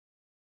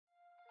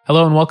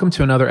Hello and welcome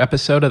to another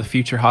episode of the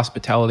Future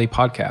Hospitality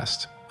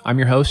Podcast. I'm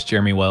your host,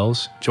 Jeremy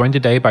Wells, joined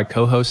today by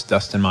co-host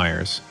Dustin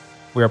Myers.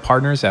 We are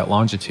partners at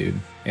Longitude,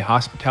 a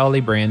hospitality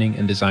branding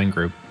and design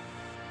group.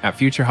 At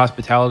Future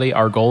Hospitality,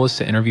 our goal is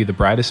to interview the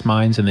brightest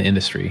minds in the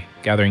industry,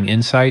 gathering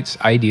insights,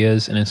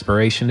 ideas, and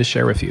inspiration to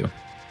share with you.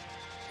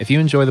 If you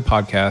enjoy the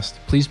podcast,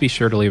 please be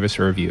sure to leave us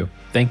a review.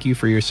 Thank you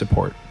for your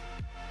support.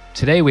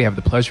 Today, we have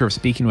the pleasure of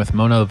speaking with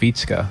Mona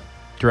Levitska,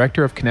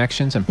 Director of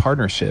Connections and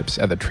Partnerships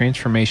at the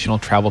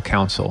Transformational Travel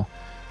Council,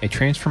 a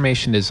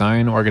transformation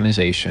design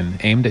organization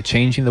aimed at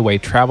changing the way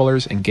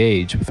travelers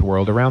engage with the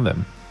world around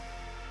them.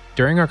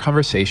 During our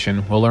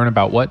conversation, we'll learn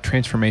about what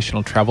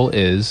transformational travel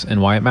is and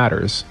why it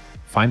matters,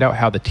 find out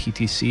how the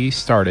TTC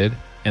started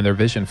and their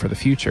vision for the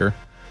future,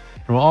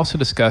 and we'll also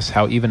discuss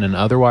how even an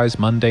otherwise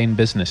mundane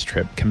business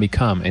trip can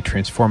become a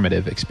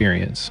transformative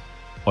experience.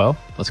 Well,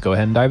 let's go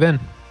ahead and dive in.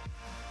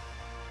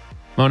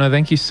 Mona,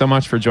 thank you so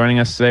much for joining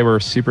us today.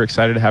 We're super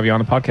excited to have you on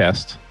the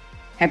podcast.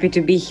 Happy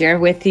to be here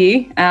with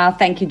you.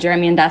 Thank you,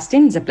 Jeremy and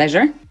Dustin. It's a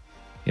pleasure.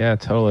 Yeah,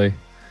 totally.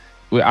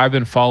 I've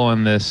been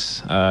following this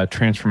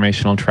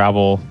transformational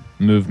travel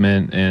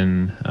movement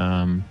and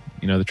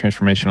the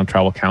Transformational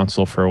Travel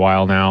Council for a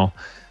while now.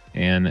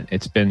 And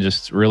it's been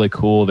just really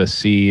cool to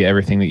see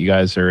everything that you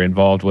guys are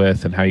involved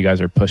with and how you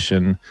guys are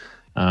pushing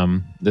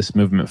this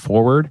movement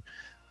forward.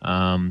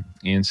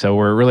 And so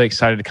we're really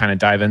excited to kind of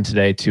dive in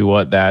today to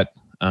what that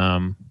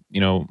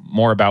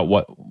more about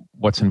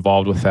what's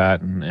involved with that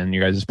and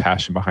your guys'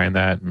 passion behind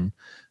that and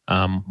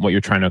what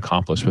you're trying to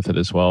accomplish with it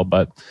as well.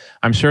 But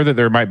I'm sure that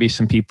there might be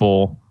some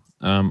people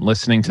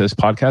listening to this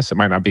podcast that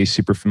might not be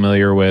super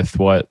familiar with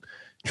what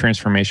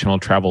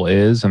transformational travel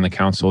is and the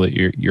council that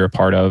you're a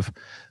part of.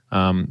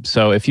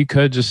 So if you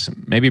could just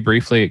maybe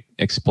briefly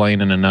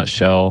explain in a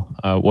nutshell,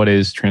 what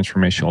is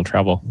transformational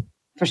travel?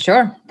 For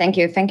sure. Thank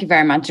you. Thank you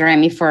very much,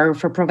 Jeremy, for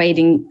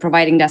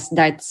providing us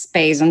that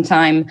space and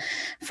time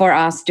for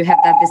us to have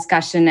that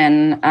discussion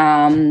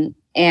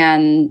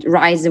and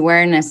raise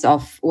awareness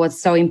of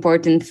what's so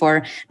important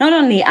for not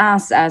only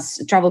us as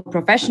travel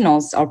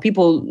professionals or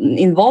people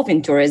involved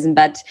in tourism,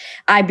 but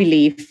I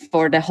believe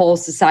for the whole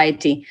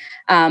society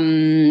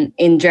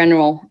in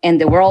general, in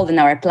the world, in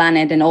our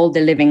planet, and all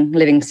the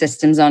living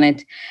systems on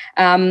it.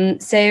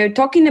 So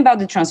talking about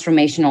the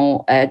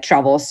transformational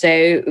travel.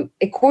 So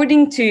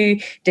according to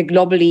the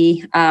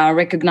globally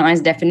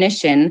recognized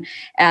definition,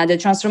 the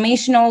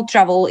transformational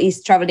travel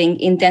is traveling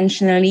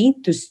intentionally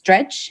to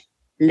stretch,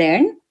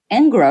 learn,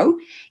 and grow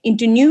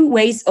into new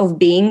ways of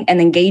being and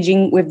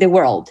engaging with the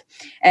world.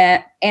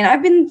 And I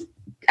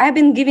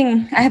have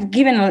given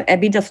a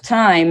bit of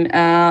time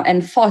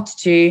and thought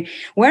to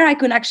where I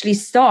could actually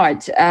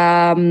start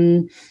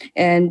and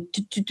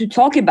to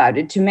talk about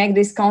it, to make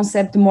this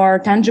concept more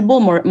tangible,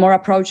 more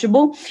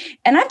approachable.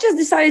 And I've just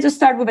decided to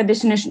start with a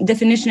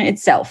definition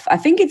itself. I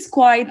think it's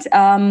quite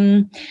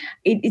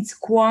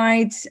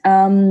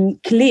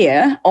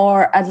clear,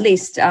 or at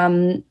least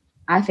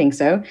I think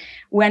so.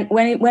 When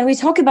we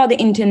talk about the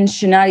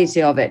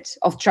intentionality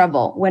of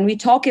travel, when we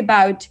talk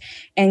about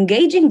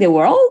engaging the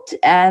world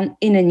in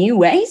a new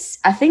ways,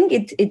 I think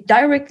it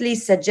directly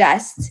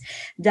suggests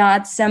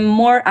that some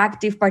more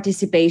active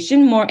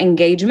participation, more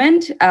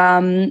engagement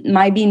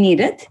might be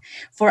needed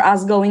for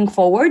us going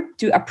forward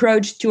to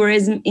approach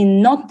tourism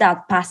in not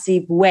that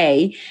passive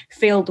way,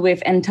 filled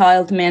with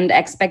entitlement,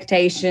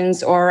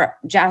 expectations, or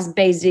just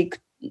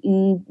basic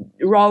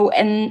raw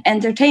and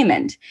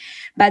entertainment.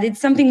 But it's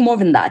something more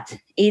than that.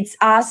 It's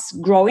us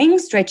growing,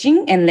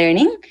 stretching, and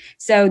learning.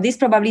 So this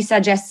probably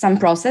suggests some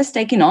process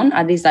taking on,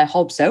 at least I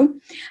hope so.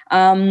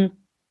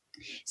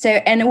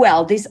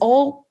 This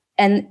all,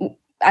 and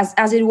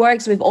as it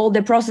works with all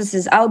the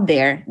processes out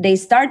there, they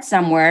start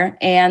somewhere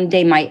and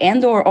they might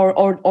end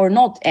or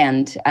not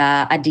end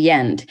at the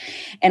end.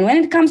 And when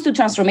it comes to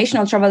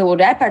transformational travel,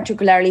 what I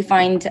particularly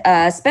find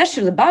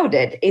special about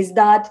it is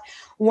that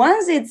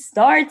once it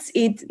starts,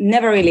 it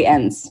never really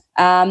ends.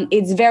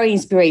 It's very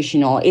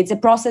inspirational. It's a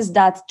process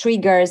that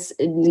triggers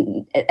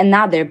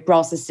another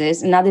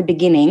processes, another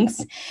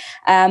beginnings.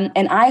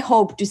 And I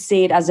hope to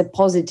see it as a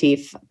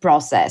positive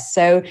process.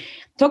 So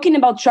talking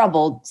about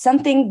travel,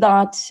 something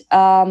that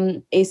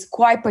is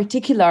quite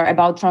particular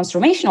about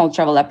transformational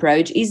travel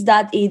approach is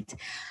that it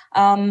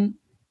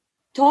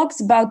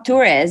talks about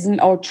tourism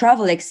or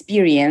travel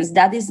experience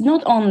that is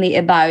not only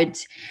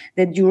about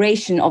the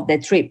duration of the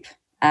trip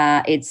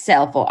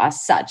itself or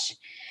as such.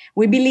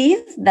 We believe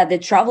that the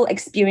travel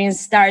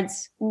experience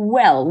starts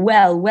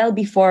well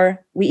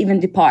before we even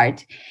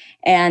depart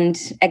and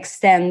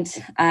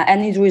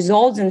it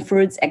results and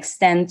fruits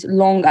extend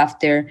long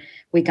after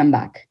we come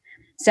back.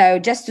 So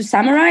just to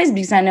summarize,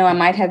 because I know I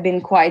might have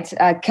been quite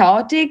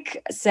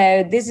chaotic.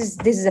 So this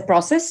is a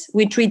process.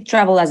 We treat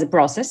travel as a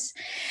process.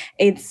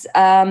 It's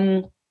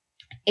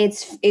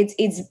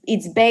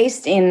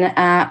based in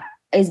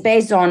is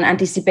based on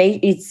anticipation.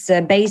 It's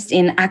based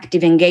in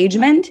active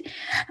engagement,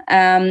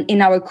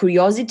 in our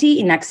curiosity,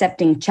 in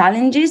accepting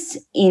challenges,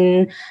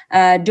 in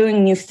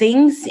doing new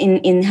things,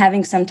 in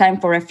having some time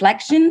for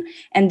reflection,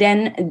 and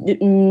then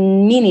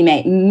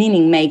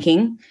meaning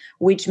making,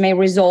 which may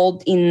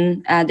result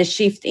in the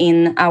shift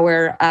in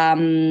our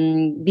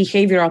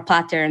behavioral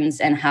patterns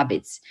and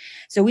habits.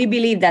 So we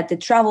believe that the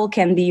travel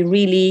can be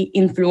really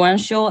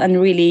influential and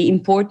really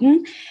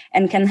important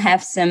and can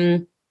have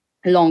some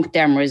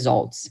long-term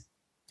results.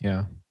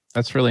 Yeah,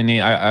 that's really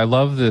neat. I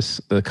love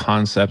the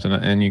concept,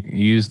 and you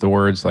use the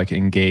words like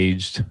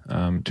engaged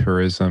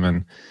tourism,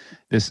 and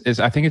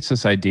I think it's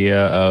this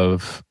idea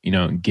of,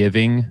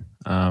 giving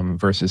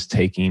versus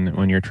taking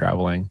when you're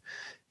traveling.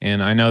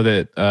 And I know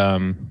that,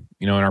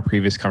 in our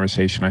previous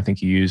conversation, I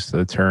think you used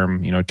the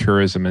term,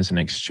 tourism is an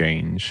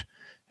exchange.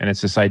 And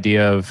it's this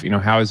idea of,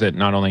 how is it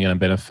not only going to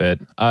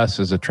benefit us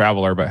as a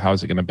traveler, but how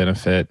is it going to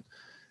benefit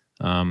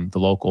the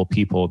local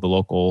people, the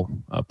local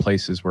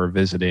places we're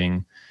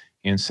visiting?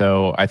 And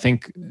so I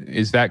think,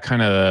 is that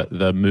kind of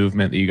the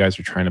movement that you guys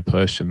are trying to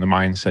push and the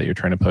mindset you're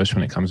trying to push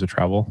when it comes to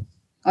travel?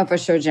 Oh, for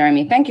sure,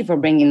 Jeremy. Thank you for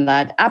bringing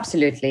that.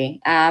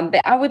 Absolutely. But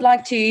I would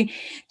like to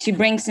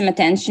bring some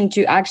attention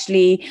to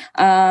actually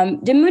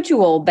the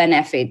mutual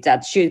benefit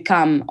that should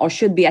come or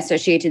should be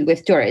associated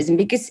with tourism,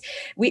 because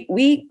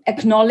we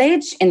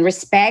acknowledge and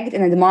respect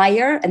and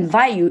admire and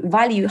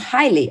value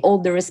highly all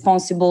the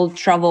responsible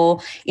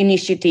travel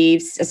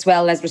initiatives, as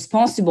well as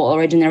responsible or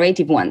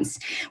regenerative ones.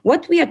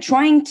 What we are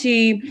trying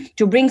to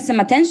bring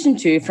some attention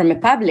to from a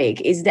public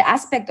is the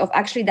aspect of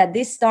actually that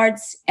this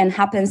starts and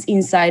happens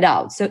inside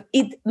out. So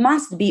it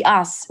must be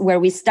us where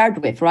we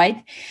start with,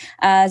 right?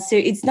 So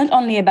it's not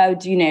only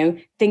about,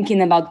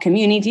 thinking about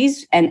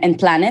communities and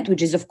planet,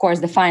 which is, of course,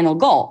 the final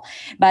goal.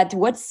 But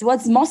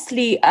what's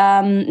mostly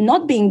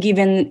not being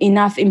given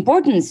enough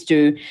importance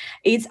to,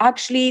 it's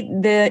actually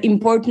the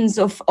importance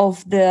of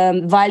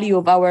the value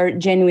of our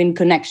genuine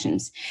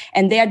connections.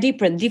 And there are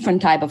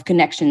different type of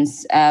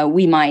connections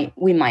we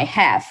might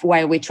have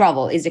while we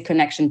travel. Is a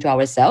connection to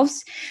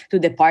ourselves, to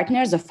the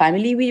partners or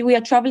family we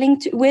are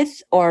traveling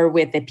with, or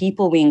with the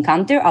people we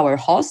encounter, our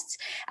hosts,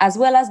 as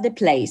well as the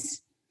place.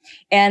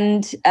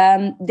 And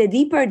the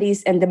deeper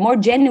this and the more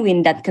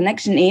genuine that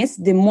connection is,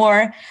 the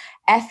more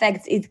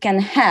effects it can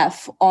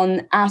have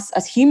on us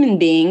as human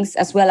beings,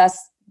 as well as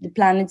the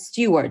planet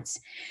stewards.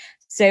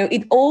 So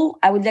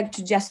I would like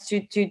to just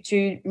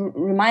to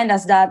remind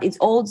us that it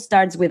all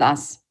starts with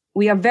us.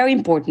 We are very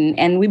important,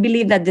 and we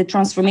believe that the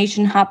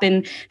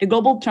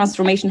global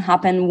transformation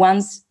happen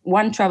once,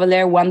 one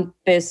traveler, one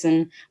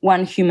person,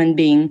 one human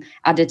being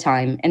at a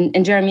time.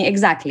 And Jeremy,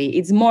 exactly,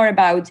 it's more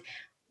about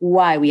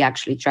why we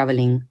actually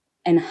traveling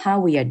and how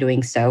we are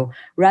doing so,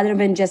 rather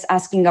than just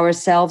asking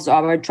ourselves or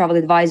our travel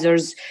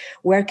advisors,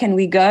 where can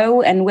we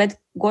go and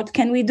what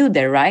can we do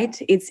there,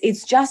 right?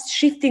 It's just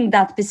shifting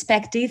that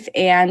perspective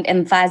and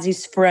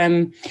emphasis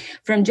from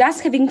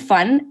just having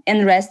fun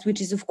and rest, which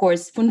is, of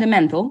course,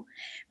 fundamental,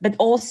 but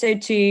also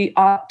to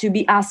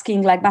be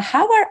asking, like, but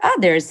how are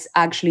others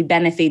actually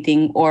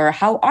benefiting, or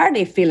how are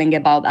they feeling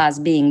about us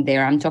being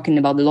there? I'm talking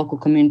about the local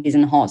communities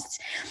and hosts.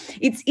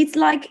 It's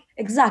like,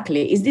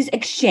 exactly, is this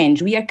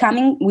exchange. We are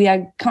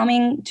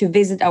coming to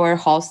visit our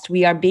host.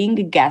 We are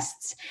being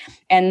guests,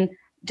 and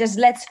just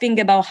let's think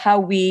about how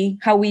we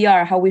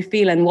are, how we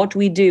feel, and what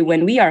we do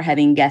when we are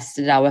having guests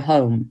at our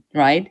home,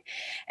 right?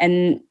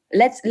 And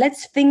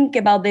let's think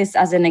about this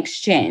as an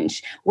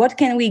exchange. What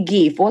can we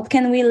give? What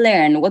can we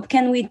learn? What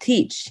can we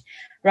teach?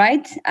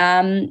 Right?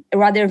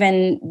 Rather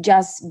than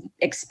just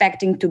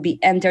expecting to be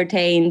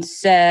entertained,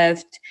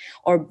 served,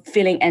 or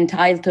feeling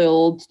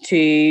entitled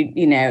to,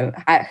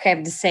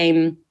 have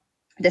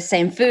the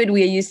same food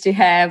we are used to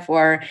have,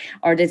 or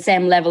the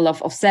same level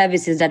of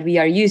services that we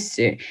are used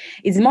to.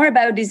 It's more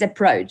about this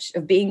approach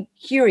of being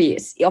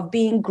curious, of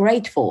being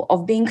grateful,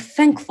 of being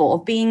thankful,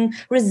 of being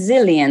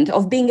resilient,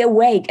 of being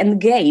awake,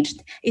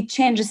 engaged. It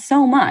changes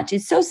so much.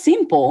 It's so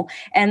simple,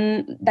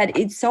 but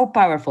it's so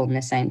powerful at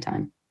the same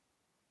time.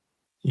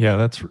 Yeah,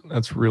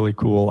 that's really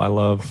cool. I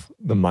love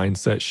the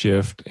mindset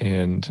shift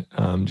and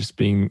just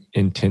being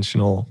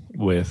intentional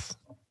with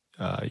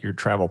your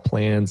travel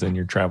plans and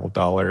your travel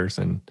dollars,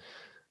 and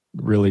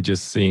really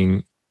just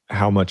seeing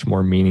how much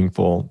more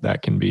meaningful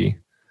that can be.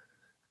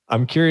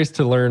 I'm curious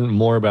to learn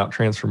more about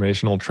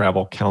Transformational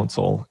Travel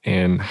Council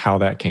and how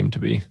that came to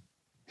be.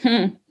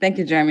 Thank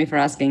you, Jeremy, for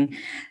asking.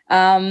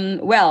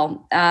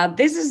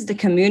 This is the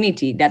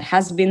community that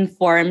has been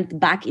formed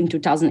back in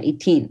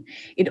 2018.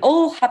 It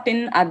all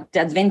happened at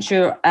the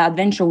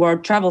Adventure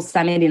World Travel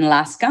Summit in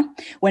Alaska,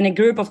 when a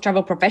group of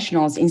travel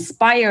professionals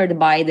inspired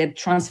by the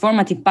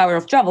transformative power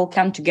of travel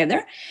come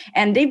together,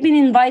 and they've been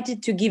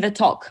invited to give a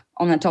talk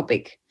on a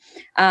topic.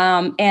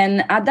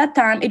 And at that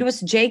time, it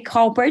was Jake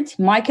Halpert,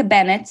 Micah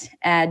Bennett,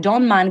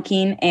 Don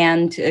Mankin,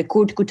 and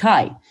Kurt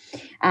Kutai.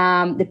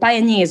 The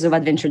pioneers of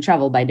adventure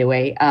travel, by the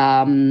way,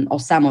 or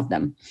some of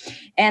them.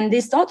 And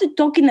they started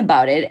talking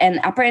about it, and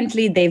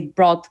apparently they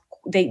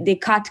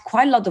caught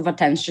quite a lot of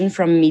attention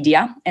from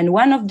media. And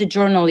one of the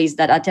journalists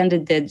that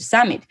attended the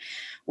summit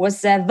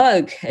was a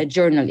Vogue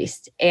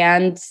journalist.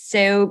 And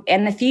so,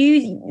 and a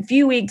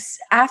few weeks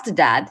after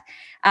that,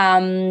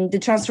 the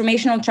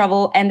transformational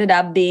travel ended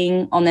up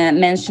being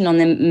mentioned on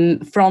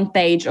the front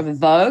page of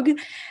Vogue,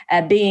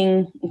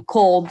 being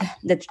called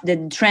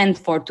the trend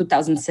for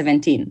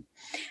 2017.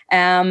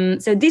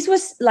 So this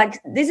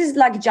is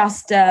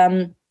just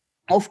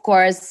of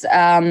course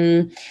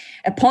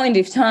a point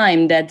of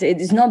time that it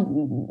is not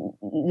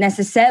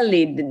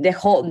necessarily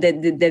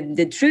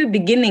the true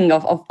beginning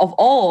of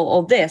all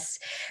of this,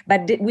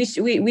 but we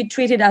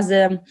treat it as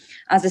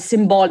a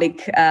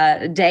symbolic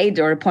date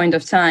or a point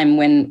of time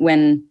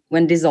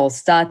when this all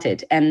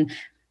started. And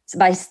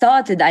by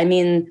started, I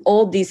mean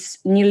all these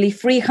nearly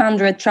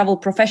 300 travel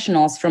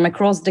professionals from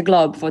across the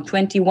globe for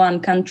 21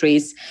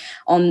 countries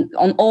on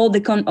all the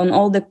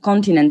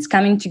continents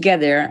coming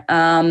together.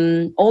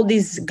 All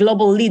these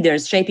global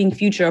leaders shaping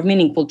future of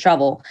meaningful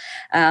travel.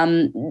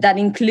 That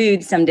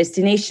includes some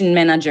destination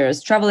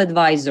managers, travel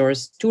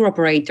advisors, tour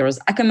operators,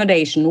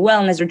 accommodation,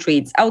 wellness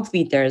retreats,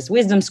 outfitters,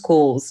 wisdom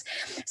schools,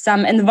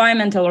 some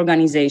environmental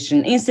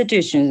organizations,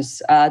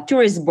 institutions,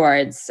 tourist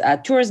boards,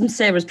 tourism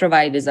service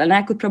providers, and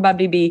I could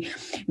probably be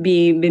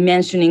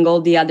mentioning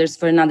all the others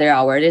for another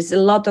hour. There's a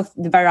lot of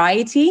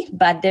variety,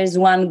 but there's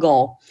one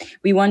goal.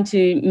 We want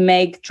to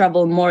make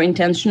travel more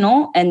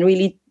intentional and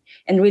really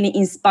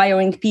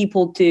inspiring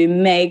people to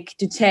make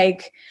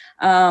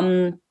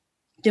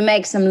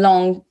some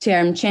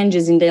long-term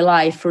changes in their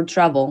life through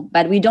travel.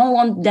 But we don't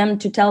want them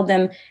to tell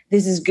them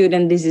this is good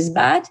and this is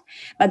bad,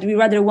 but we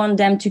rather want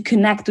them to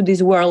connect to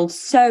this world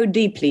so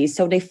deeply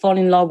so they fall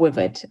in love with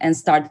it and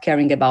start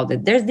caring about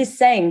it. There's this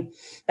saying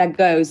that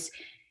goes,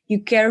 you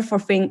care for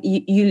things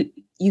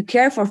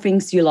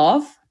you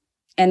love,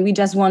 and we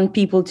just want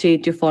people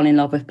to fall in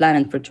love with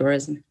Planet for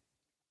Tourism.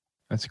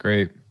 That's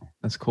great.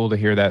 That's cool to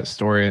hear that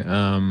story.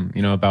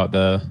 About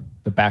the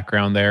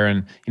background there,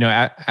 and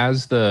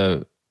as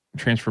the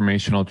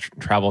Transformational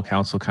Travel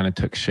Council kind of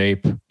took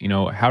shape,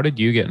 how did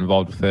you get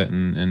involved with it,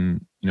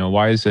 and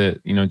why is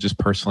it just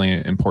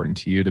personally important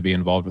to you to be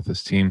involved with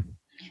this team?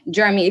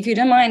 Jeremy, if you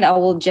don't mind, I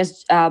will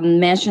just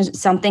mention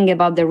something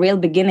about the real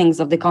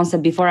beginnings of the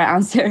concept before I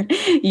answer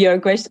your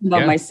question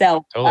about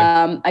myself.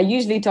 Totally. I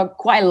usually talk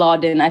quite a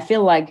lot, and I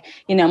feel like,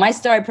 my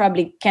story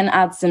probably can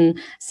add some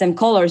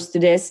colors to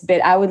this, but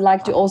I would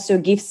like to also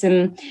give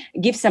some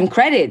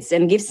credits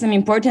and give some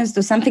importance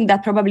to something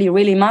that probably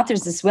really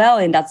matters as well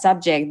in that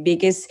subject,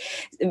 because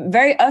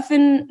very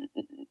often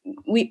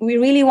we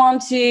really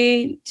want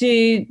to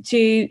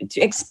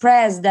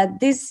express that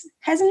this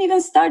hasn't even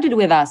started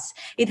with us.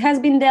 It has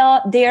been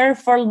there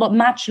for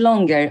much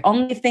longer.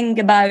 Only think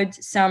about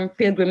some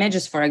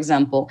pilgrimages, for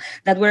example,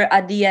 that were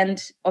at the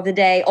end of the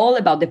day all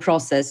about the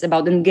process,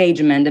 about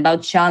engagement,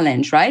 about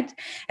challenge, right?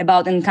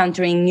 About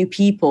encountering new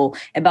people,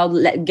 about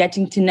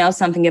getting to know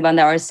something about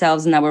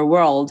ourselves and our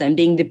world, and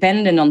being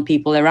dependent on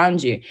people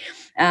around you.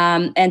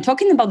 And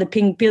talking about the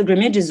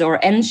pilgrimages or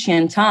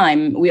ancient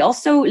time, we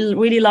also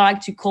really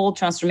like to call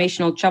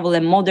transformational travel a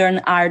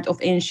modern art of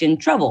ancient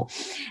travel.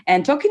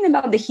 And talking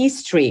about the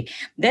history,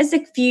 there's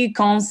a few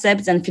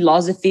concepts and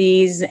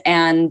philosophies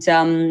and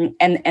sciences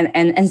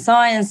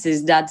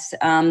that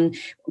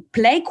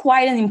play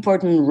quite an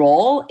important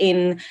role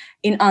in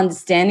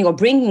understanding or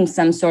bringing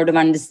some sort of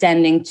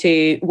understanding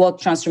to what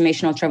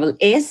transformational travel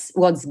is,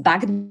 what's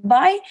backed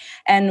by,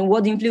 and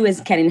what influence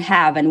can it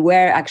have, and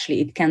where actually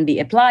it can be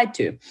applied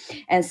to.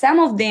 And some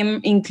of them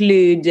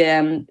include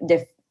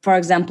for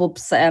example,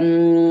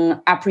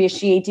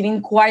 appreciative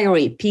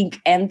inquiry, pig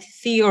end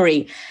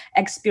theory,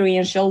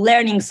 experiential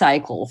learning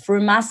cycle,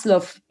 through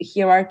Maslow's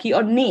hierarchy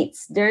of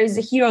needs. There is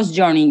a hero's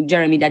journey,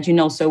 Jeremy, that you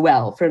know so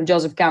well, from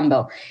Joseph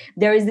Campbell.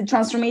 There is the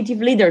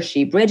transformative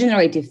leadership,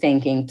 regenerative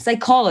thinking,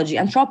 psychology,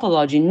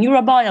 anthropology,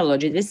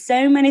 neurobiology. There's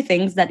so many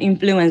things that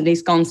influence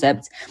these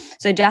concepts.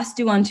 So just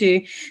to want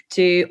to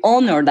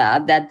honor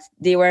that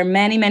there were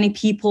many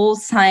people,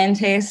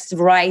 scientists,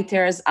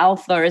 writers,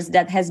 authors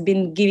that has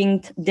been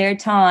giving their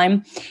time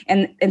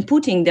and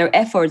putting their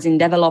efforts in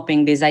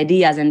developing these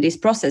ideas and these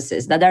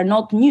processes that are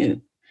not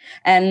new.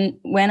 And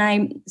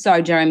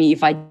sorry, Jeremy,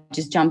 if I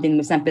just jump in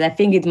with something, I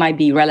think it might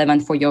be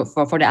relevant for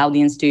the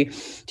audience to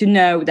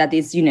know that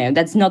it's,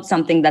 that's not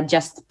something that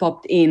just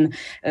popped in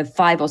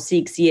 5 or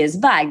 6 years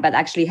back, but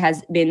actually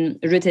has been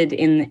rooted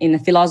in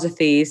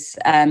philosophies,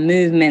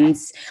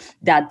 movements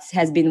that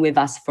has been with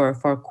us for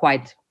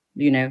quite,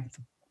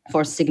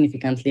 for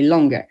significantly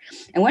longer.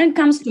 And when it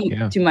comes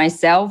to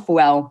myself,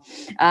 well,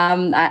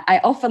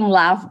 I often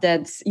laugh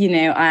that,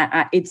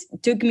 it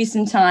took me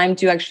some time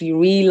to actually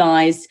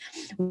realize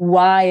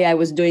why I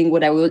was doing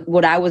what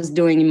I was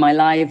doing in my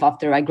life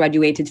after I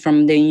graduated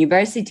from the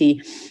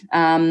university,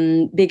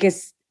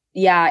 because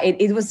yeah,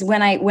 it was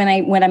when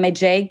I met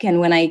Jake and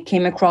when I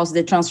came across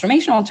the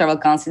transformational travel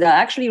concept, I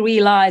actually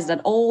realized that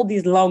all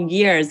these long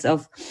years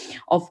of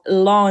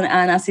lone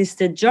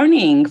unassisted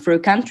journeying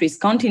through countries,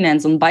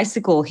 continents on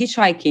bicycle,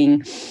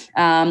 hitchhiking,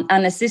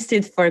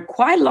 unassisted for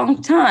quite a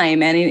long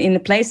time, and in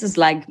places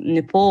like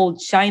Nepal,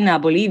 China,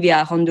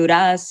 Bolivia,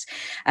 Honduras,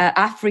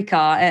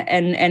 Africa,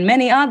 and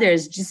many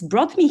others, just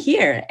brought me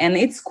here. And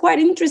it's quite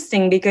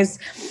interesting because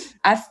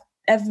I've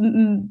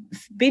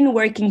been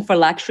working for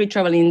luxury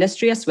travel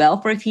industry as well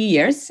for a few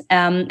years,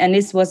 and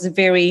this was a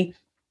very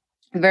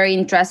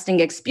interesting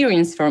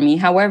experience for me.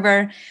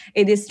 However,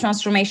 it is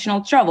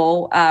transformational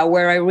travel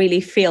where I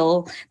really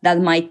feel that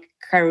my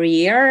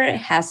career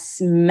has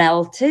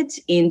melted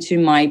into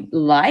my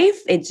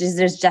life.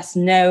 There's just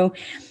no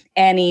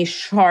any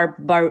sharp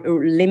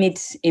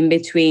limit in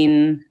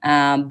between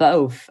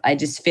both. I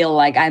just feel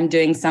like I'm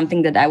doing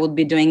something that I would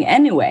be doing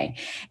anyway,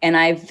 and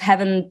I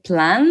haven't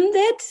planned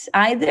it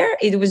either.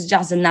 It was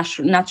just a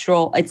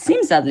natural, it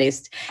seems at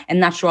least, a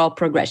natural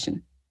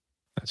progression.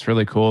 That's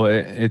really cool.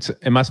 It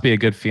must be a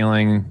good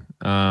feeling.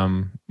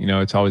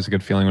 It's always a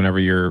good feeling whenever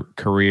your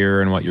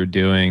career and what you're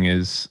doing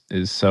is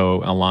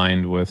so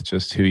aligned with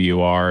just who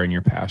you are and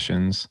your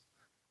passions.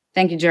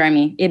 Thank you,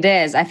 Jeremy. It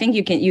is. I think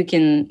you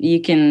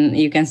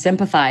can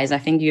sympathize. I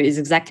think it's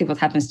exactly what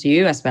happens to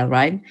you as well,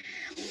 right?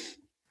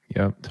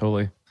 Yeah,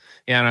 totally.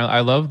 Yeah, and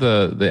I love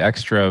the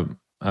extra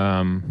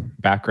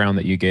background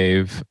that you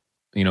gave,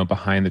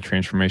 behind the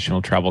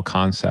transformational travel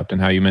concept,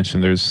 and how you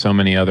mentioned there's so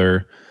many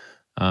other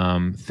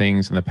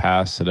things in the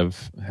past that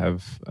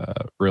have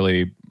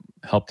really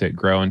helped it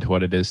grow into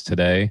what it is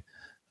today.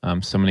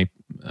 So many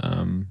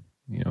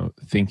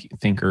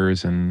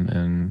thinkers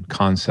and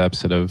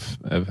concepts that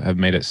have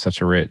made it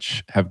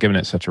have given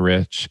it such a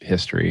rich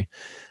history.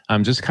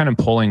 Just kind of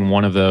pulling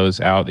one of those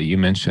out that you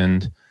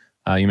mentioned.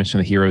 You mentioned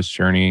the hero's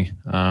journey,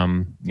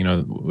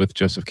 with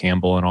Joseph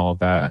Campbell and all of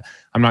that.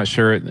 I'm not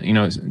sure,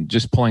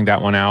 just pulling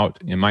that one out,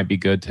 it might be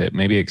good to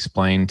maybe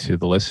explain to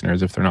the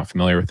listeners, if they're not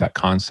familiar with that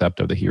concept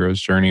of the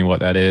hero's journey, what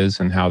that is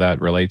and how that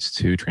relates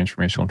to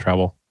transformational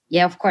travel.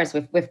 Yeah, of course,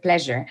 with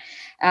pleasure.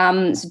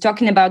 So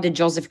talking about the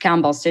Joseph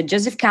Campbell. So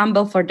Joseph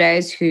Campbell, for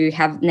those who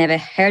have never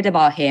heard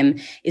about him,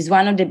 is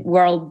one of the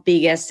world's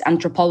biggest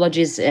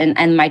anthropologists and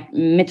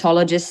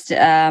mythologists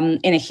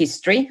in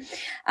history.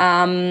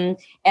 And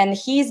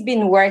he's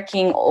been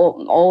working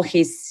all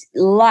his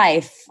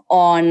life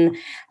on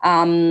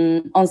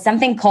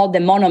something called the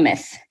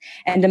monomyth.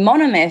 And the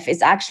monomyth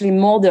is actually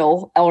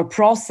model or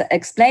process,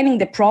 explaining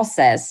the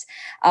process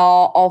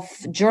of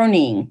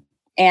journeying.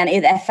 And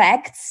it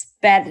affects,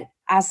 but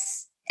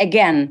as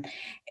again,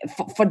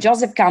 for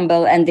Joseph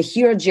Campbell, and the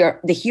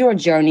hero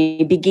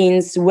journey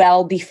begins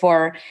well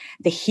before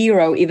the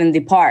hero even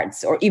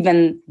departs or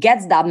even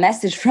gets that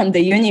message from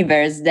the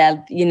universe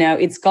that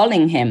it's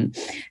calling him.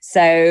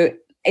 So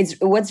it's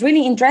what's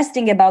really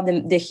interesting about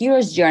the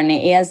hero's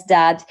journey is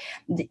that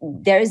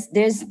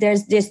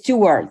there's two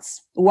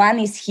worlds. One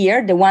is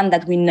here, the one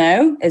that we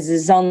know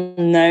is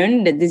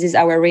unknown, that this is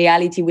our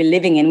reality we're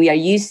living in, we are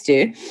used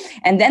to.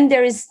 And then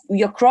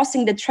you're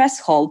crossing the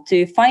threshold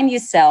to find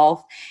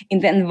yourself in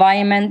the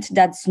environment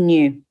that's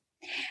new,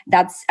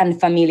 that's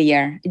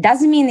unfamiliar. It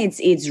doesn't mean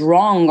it's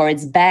wrong or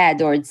it's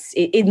bad or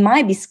it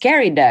might be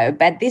scary though,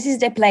 but this is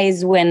the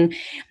place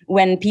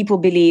when people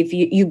believe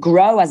you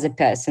grow as a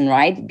person,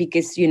 right?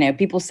 Because,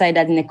 people say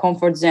that in a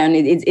comfort zone,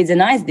 it's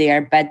nice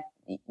there, but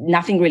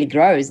nothing really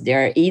grows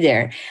there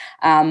either.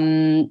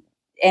 And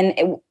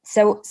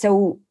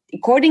so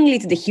accordingly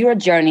to the hero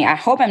journey, I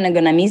hope I'm not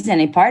going to miss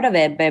any part of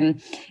it, but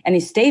any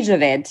stage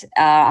of it.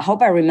 I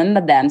hope I remember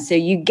them. So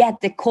you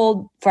get the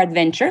call for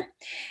adventure.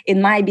 It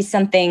might be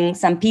some people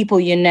some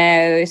people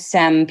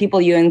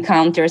you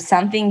encounter,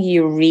 something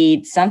you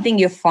read, something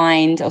you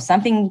find, or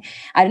something,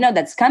 I don't know,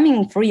 that's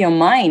coming through your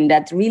mind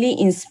that really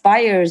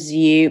inspires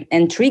you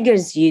and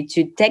triggers you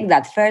to take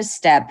that first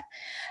step,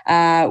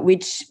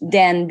 which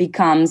then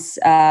becomes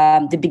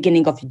the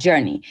beginning of your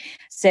journey.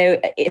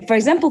 So, for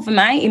example,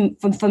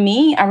 for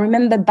me, I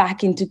remember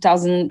back in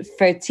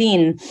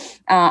 2013,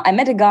 I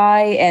met a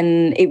guy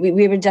and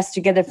we were just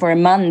together for a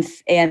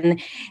month, and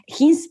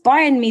he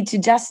inspired me to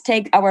just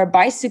take our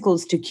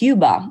bicycles to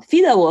Cuba.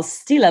 Fidel was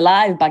still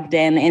alive back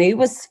then, and it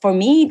was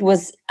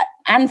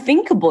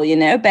unthinkable,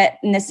 But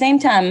in the same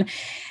time,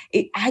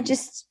 I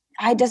just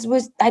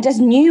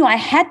knew I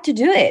had to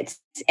do it,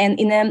 and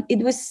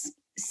it was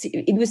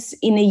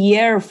in a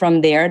year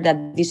from there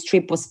that this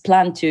trip was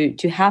planned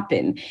to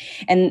happen.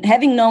 And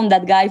having known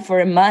that guy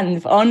for a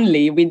month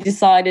only, we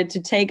decided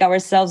to take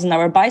ourselves and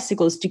our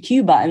bicycles to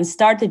Cuba and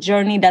start a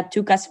journey that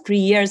took us 3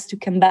 years to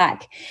come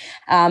back.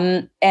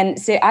 And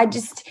so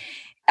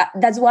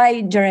that's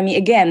why, Jeremy,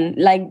 again,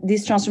 like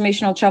this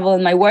transformational travel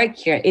in my work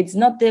here, it's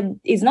not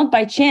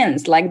by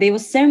chance. Like there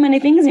was so many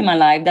things in my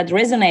life that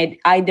resonate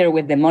either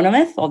with the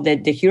monomyth of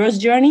the hero's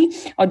journey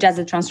or just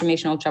the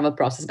transformational travel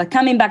process. But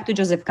coming back to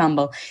Joseph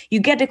Campbell, you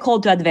get a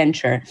call to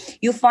adventure.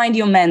 You find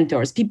your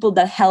mentors, people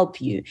that help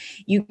you.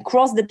 You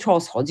cross the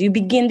thresholds. You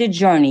begin the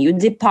journey. You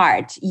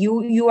depart.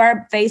 You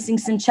are facing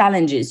some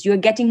challenges. You are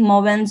getting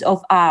moments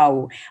of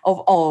awe, of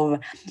awe.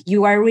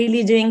 You are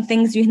really doing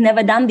things you've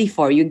never done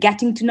before. You're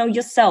getting to know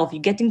yourself.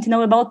 You're getting to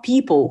know about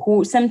people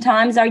who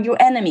sometimes are your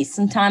enemies,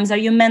 sometimes are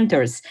your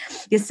mentors.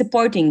 They're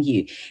supporting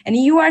you. And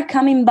you are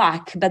coming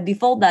back. But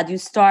before that, you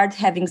start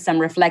having some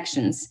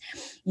reflections.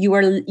 You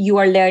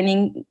are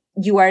learning,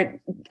 you are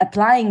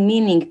applying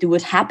meaning to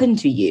what happened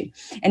to you.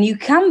 And you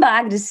come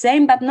back the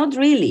same, but not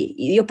really.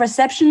 Your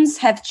perceptions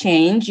have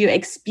changed. Your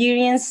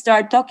experience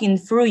start talking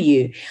through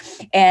you.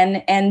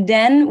 And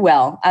then,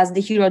 well, as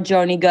the hero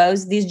journey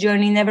goes, this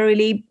journey never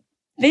really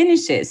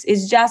finishes.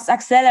 It just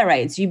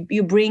accelerates.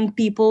 You bring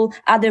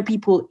other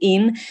people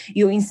in,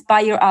 you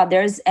inspire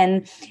others,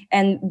 and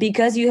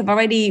because you have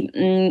already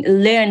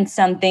learned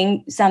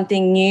something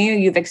new,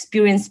 you've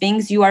experienced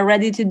things, you are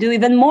ready to do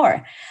even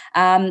more.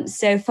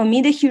 So for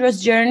me, the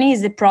hero's journey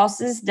is a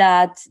process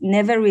that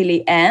never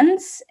really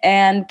ends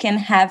and can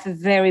have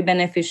very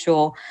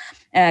beneficial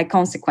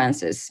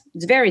consequences.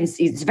 It's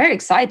very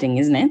exciting,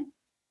 isn't it?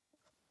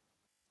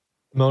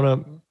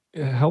 Mona,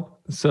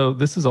 so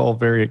this is all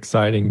very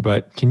exciting,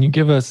 but can you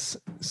give us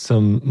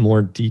some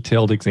more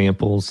detailed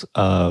examples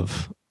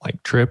of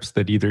like trips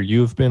that either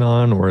you've been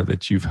on or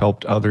that you've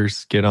helped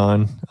others get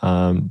on,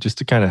 just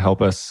to kind of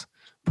help us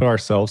put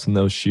ourselves in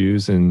those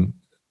shoes and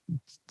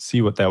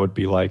see what that would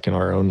be like in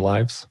our own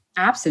lives?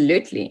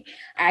 Absolutely.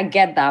 I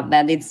get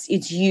that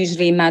it's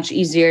usually much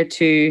easier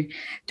to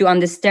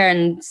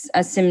understand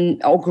some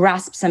or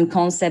grasp some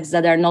concepts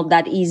that are not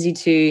that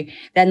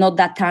they're not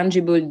that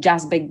tangible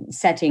just by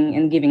setting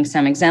and giving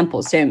some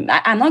examples. So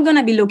I'm not going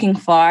to be looking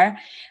far.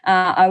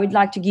 I would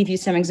like to give you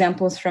some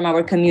examples from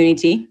our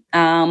community.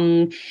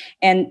 And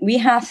we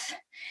have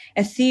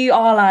a few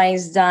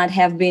allies that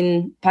have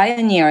been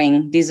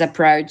pioneering this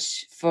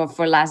approach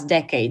for last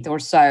decade or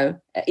so,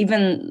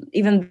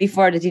 even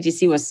before the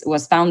TTC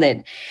was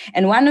founded.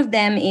 And one of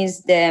them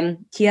is the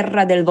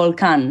Tierra del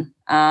Volcán,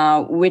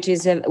 which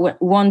is a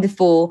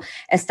wonderful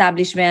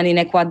establishment in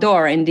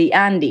Ecuador, in the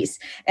Andes.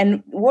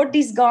 And what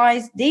these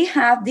guys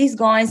have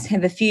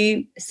a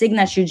few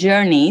signature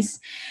journeys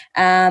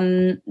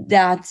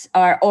that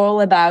are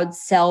all about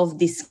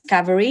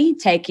self-discovery,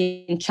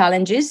 taking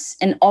challenges,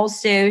 and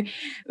also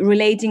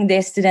relating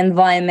this to the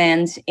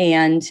environment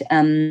and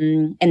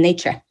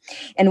nature.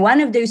 And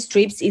one of those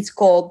trips, it's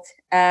called,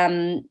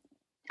 I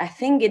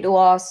think it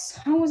was,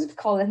 how was it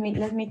called?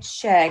 Let me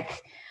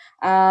check.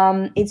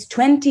 It's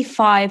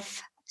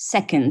 25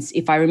 seconds,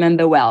 if I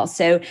remember well.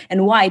 So,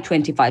 and why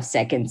 25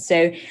 seconds?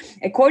 So,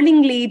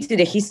 accordingly to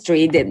the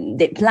history,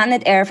 the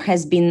planet Earth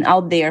has been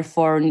out there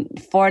for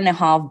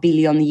 4.5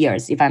 billion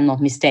years, if I'm not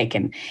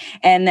mistaken.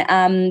 And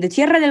the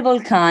Tierra del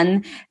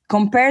Volcán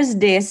compares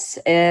this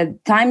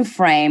time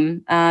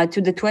frame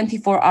to the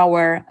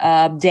 24-hour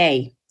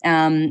day.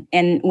 And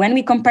when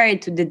we compare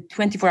it to the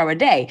 24-hour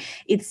day,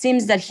 it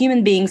seems that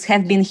human beings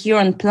have been here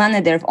on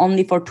planet Earth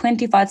only for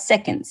 25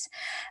 seconds.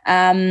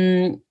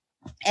 And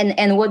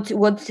what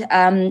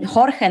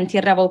Jorge and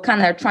Tierra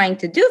Volcán are trying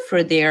to do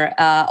for their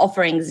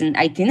offerings and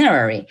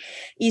itinerary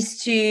is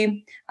to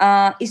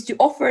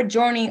offer a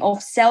journey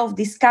of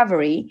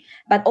self-discovery,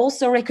 but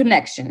also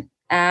reconnection.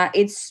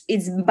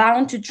 It's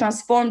bound to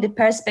transform the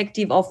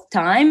perspective of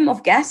time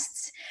of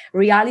guests,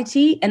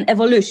 reality, and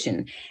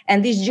evolution.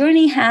 And this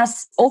journey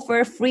has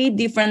offered 3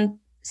 different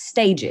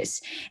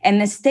stages. And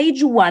the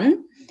stage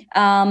 1,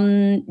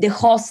 the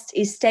host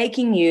is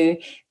taking you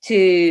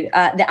to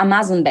the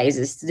Amazon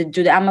bases,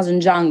 to the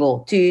Amazon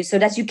jungle, so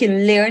that you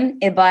can learn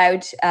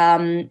about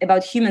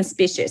human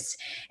species,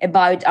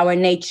 about our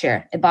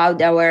nature,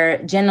 about our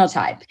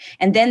genotype.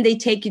 And then they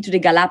take you to the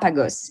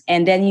Galapagos,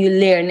 and then you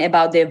learn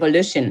about the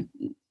evolution.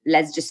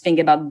 Let's just think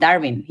about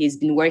Darwin. He's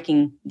been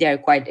working there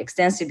quite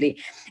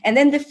extensively. And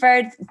then the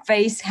third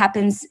phase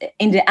happens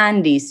in the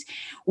Andes,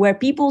 where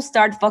people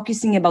start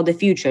focusing about the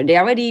future. They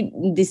already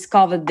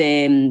discovered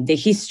the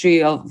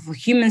history of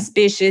human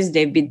species.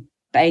 They've been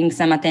paying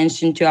some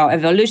attention to our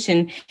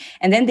evolution.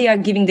 And then they are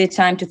giving the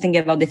time to think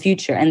about the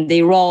future, and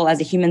they roll as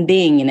a human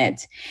being in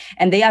it.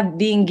 And they are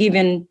being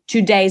given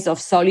 2 days of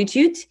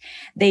solitude.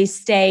 They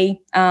stay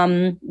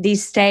in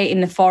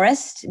the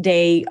forest.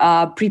 They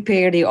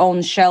prepare their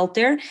own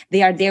shelter.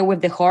 They are there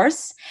with the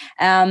horse.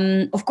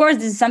 Of course,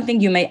 this is something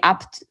you may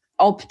opt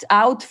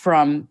out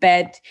from,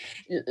 but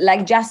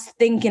like just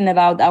thinking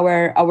about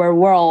our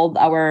world,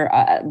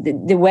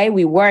 the way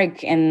we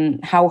work,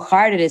 and how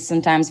hard it is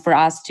sometimes for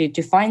us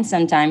to find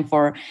some time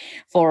for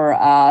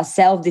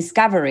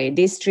self-discovery.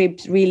 This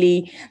trip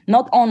really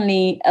not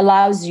only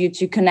allows you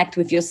to connect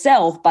with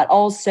yourself, but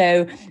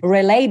also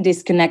relate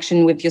this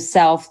connection with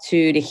yourself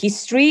to the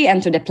history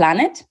and to the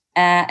planet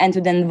and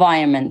to the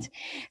environment.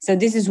 So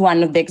this is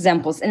one of the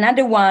examples.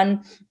 Another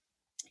one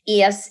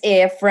is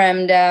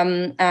from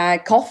the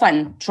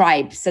Kofan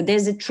tribe. So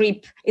there's a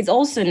trip, it's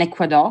also in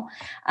Ecuador,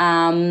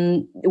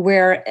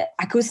 where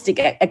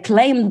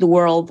acclaimed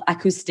world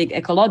acoustic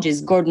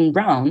ecologist Gordon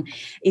Brown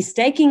is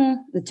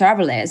taking the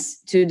travelers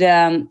to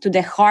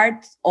the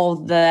heart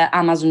of the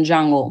Amazon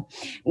jungle,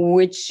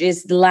 which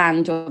is the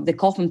land of the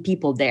Kofan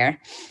people there.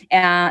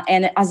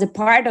 And as a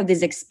part of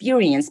this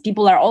experience,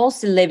 people are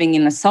also living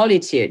in a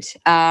solitude,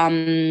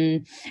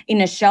 in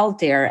a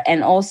shelter,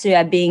 and also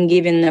are being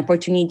given an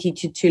opportunity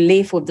to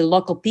live with the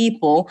local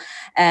people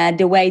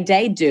the way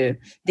they do.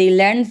 They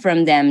learn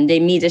from them. They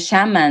meet a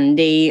shaman.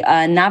 They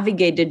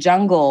navigate the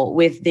jungle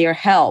with their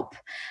help.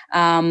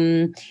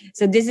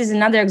 So this is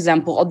another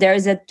example. There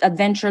is an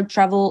adventure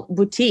travel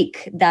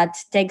boutique that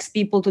takes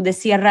people to the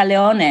Sierra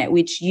Leone,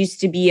 which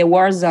used to be a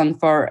war zone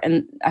for,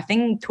 I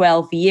think,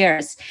 12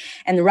 years.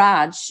 And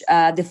Raj,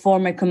 the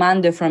former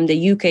commander from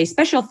the UK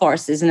Special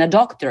Forces and a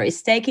doctor,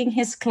 is taking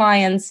his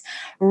clients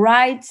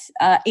right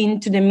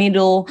into the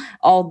middle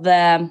of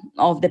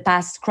the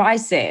past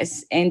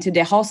crisis, into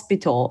the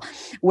hospital,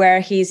 where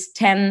he's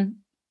 10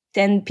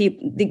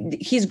 people,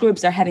 his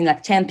groups are having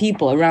like 10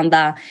 people around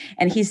that,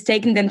 and he's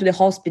taking them to the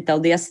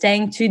hospital. They are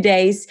staying 2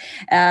 days,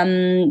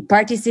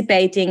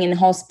 participating in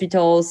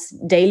hospitals'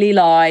 daily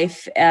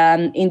life,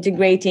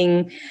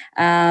 integrating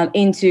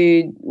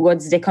into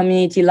what's the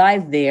community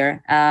life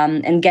there,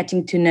 and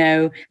getting to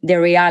know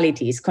their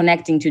realities,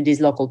 connecting to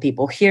these local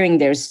people, hearing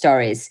their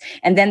stories.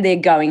 And then they're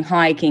going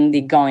hiking,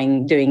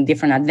 doing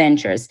different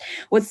adventures.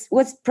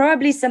 What's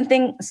probably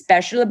something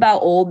special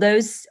about all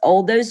those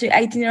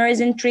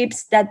itineraries and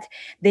trips, that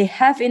they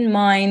have in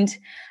mind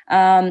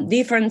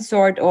different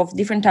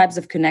types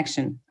of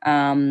connection.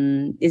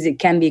 It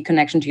can be a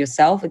connection to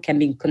yourself, it can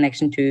be a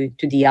connection to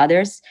the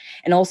others,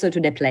 and also to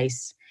the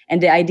place.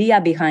 And the idea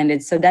behind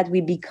it, so that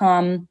we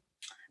become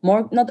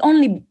more, not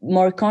only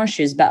more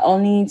conscious, but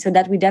only so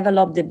that we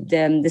develop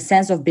the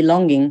sense of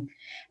belonging,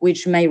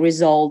 which may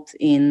result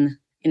in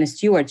a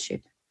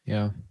stewardship.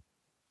 Yeah.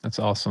 That's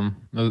awesome.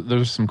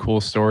 Those are some cool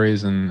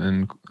stories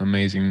and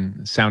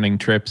amazing sounding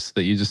trips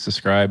that you just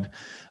described.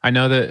 I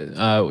know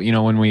that,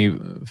 when we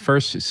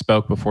first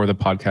spoke before the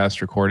podcast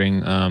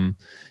recording,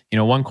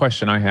 one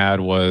question I had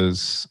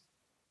was,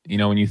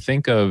 when you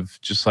think of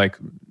just like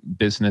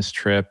business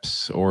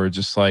trips or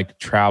just like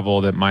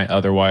travel that might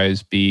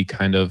otherwise be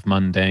kind of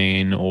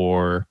mundane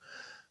or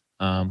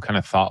kind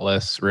of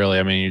thoughtless, really.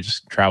 I mean, you're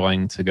just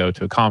traveling to go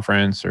to a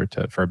conference or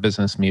for a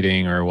business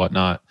meeting or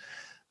whatnot.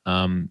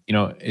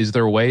 Is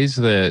there ways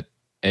that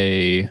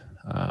a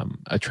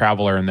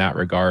traveler in that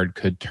regard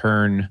could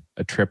turn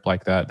a trip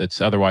like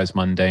that's otherwise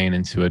mundane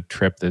into a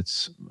trip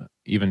that's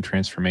even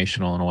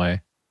transformational in a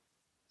way?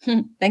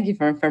 Thank you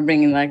for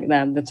bringing like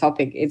the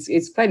topic.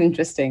 It's quite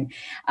interesting,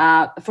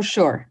 for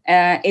sure.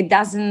 It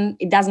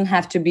doesn't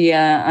have to be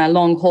a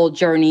long haul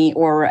journey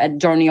or a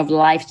journey of a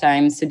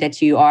lifetime, so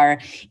that you are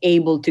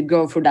able to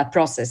go through that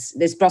process.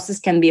 This process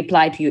can be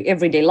applied to your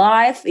everyday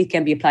life. It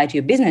can be applied to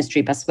your business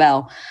trip as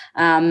well.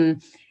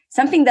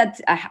 Something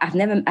that I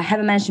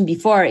haven't mentioned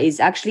before is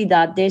actually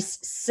that there's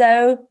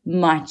so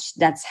much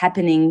that's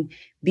happening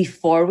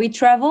before we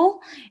travel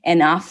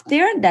and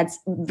after that's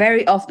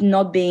very often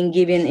not being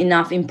given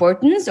enough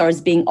importance, or is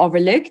being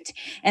overlooked.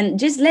 And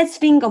just let's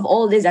think of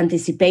all this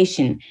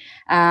anticipation,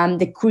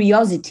 the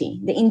curiosity,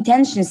 the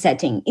intention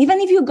setting.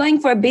 Even if you're going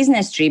for a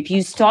business trip,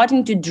 you're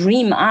starting to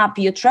dream up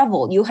your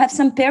travel. You have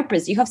some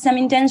purpose, you have some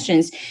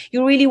intentions.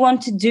 You really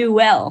want to do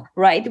well,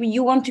 right?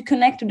 You want to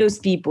connect to those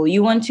people.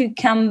 You want to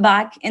come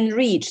back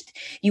enriched.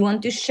 You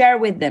want to share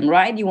with them,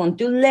 right? You want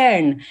to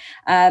learn.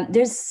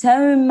 There's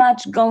so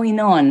much going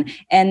on,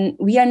 and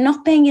we are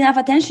not paying enough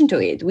attention to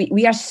it.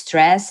 We are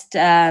stressed.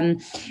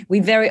 We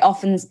very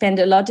often spend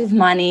a lot of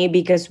money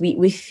because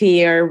we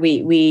fear,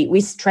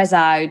 we stress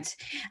out.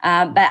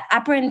 But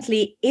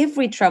apparently,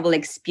 every travel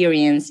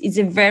experience is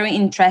a very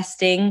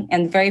interesting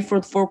and very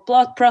fruitful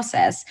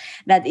process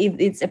that, if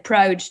it's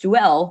approached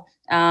well,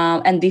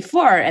 and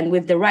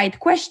with the right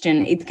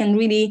question, it can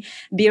really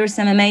bear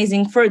some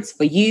amazing fruits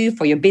for you,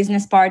 for your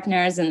business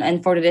partners,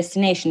 and for the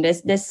destination.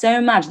 There's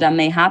so much that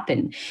may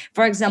happen.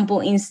 For example,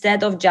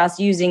 instead of just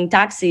using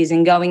taxis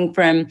and going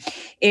from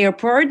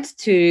airport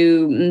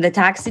to the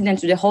taxi, then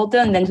to the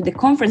hotel, and then to the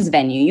conference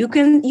venue, you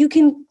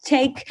can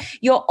take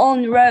your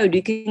own road.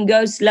 You can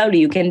go slowly.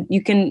 You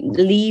can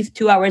leave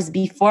 2 hours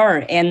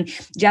before and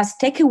just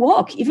take a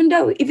walk, even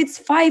though if it's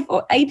 5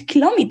 or 8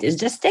 kilometers,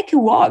 just take a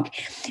walk,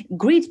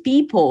 greet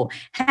people,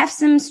 have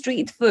some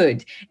street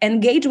food,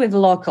 engage with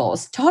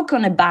locals, talk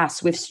on a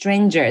bus with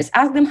strangers,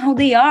 ask them how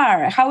they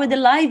are, how the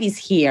life is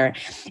here,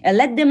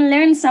 let them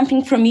learn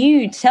something from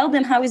you, tell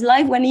them how is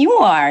life when you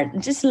are,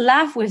 just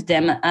laugh with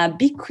them,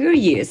 be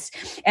curious,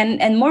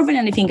 and more than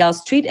anything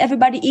else, treat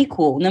everybody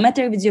equal, no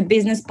matter if it's your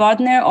business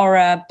partner or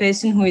a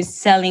person who is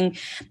selling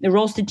the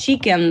roasted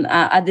chicken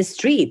at the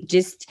street.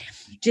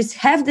 Just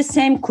have the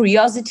same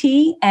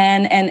curiosity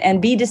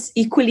and be this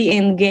equally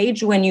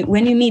engaged when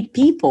you meet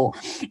people,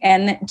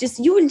 and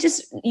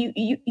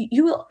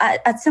you will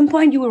at some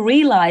point you will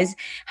realize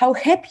how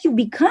happy you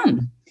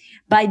become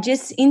by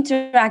just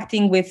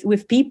interacting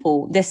with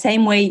people the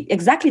same way,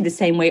 exactly the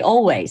same way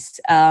always.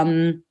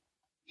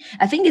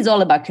 I think it's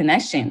all about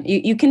connection.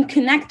 You can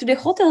connect to the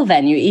hotel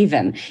venue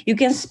even. You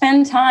can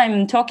spend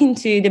time talking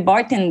to the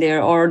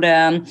bartender or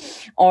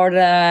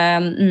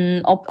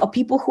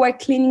people who are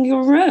cleaning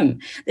your room.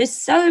 There's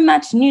so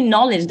much new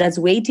knowledge that's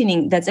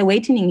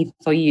awaiting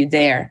for you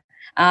there.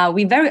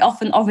 We very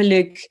often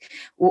overlook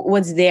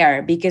what's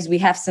there because we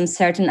have some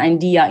certain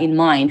idea in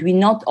mind.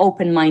 We're not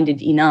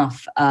open-minded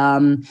enough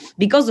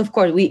because, of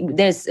course,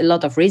 there's a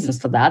lot of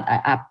reasons for that.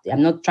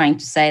 I'm not trying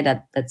to say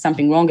that that's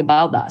something wrong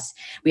about us.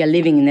 We are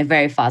living in a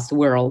very fast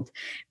world,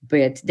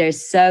 but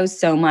there's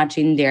so much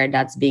in there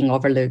that's being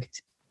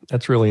overlooked.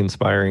 That's really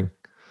inspiring.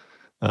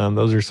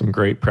 Those are some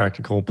great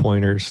practical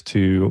pointers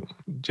to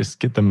just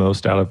get the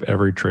most out of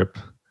every trip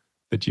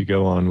that you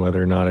go on, whether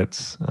or not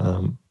it's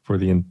for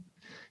the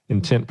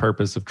intent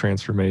purpose of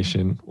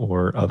transformation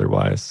or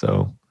otherwise.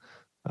 So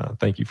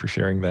thank you for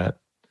sharing that.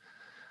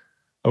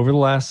 Over the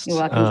last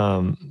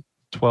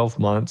 12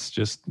 months,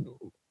 just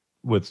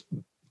with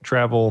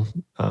travel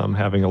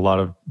having a lot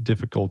of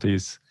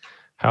difficulties,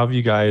 how have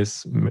you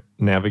guys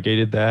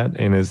navigated that?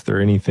 And is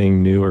there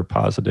anything new or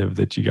positive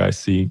that you guys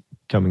see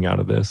coming out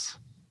of this?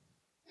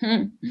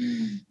 Yeah,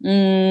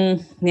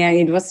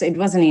 it was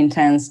an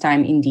intense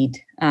time indeed,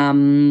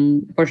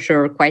 for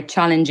sure, quite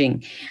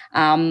challenging.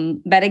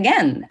 But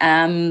again,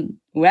 I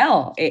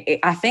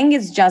think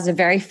it's just a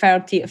very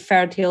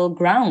fertile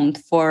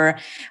ground for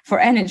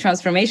any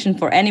transformation,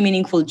 for any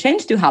meaningful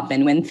change to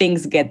happen when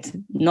things get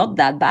not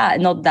that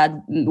bad, not that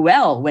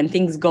well, when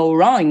things go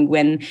wrong,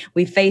 when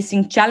we're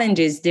facing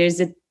challenges.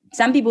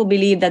 Some people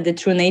believe that the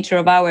true nature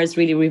of ours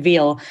really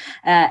reveal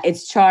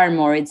its charm,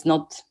 or it's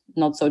not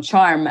so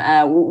charm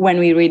when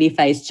we really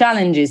face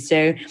challenges.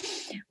 So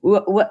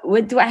what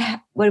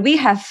we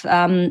have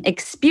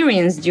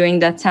experienced during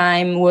that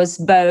time was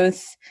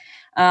both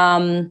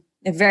a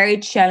very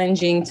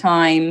challenging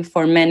time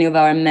for many of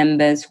our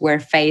members who were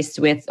faced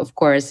with, of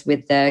course,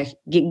 with the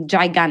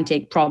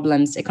gigantic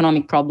problems,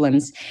 economic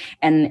problems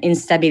and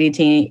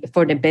instability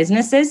for the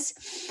businesses,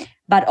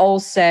 but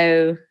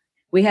also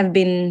we've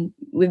been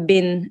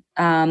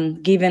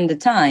given the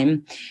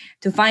time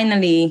to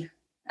finally,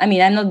 I'm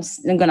not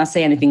going to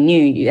say anything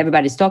new.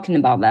 Everybody's talking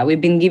about that.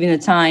 We've been given a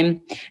time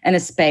and a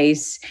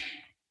space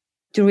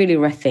to really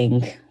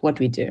rethink what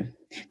we do,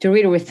 to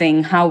really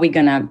rethink how we're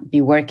going to be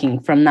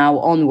working from now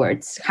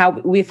onwards,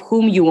 with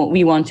whom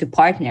we want to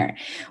partner,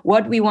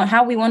 what we want,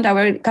 how we want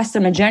our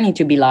customer journey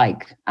to be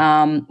like,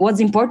 what's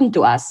important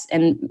to us,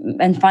 and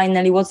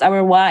finally, what's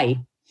our why.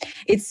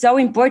 It's so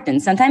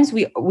important. Sometimes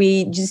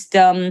we just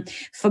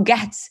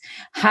forget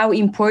how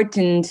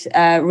important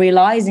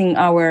realizing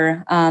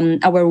our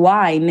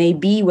why may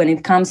be when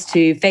it comes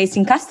to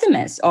facing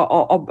customers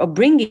or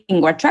bringing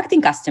or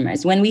attracting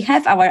customers. When we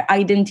have our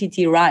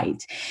identity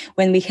right,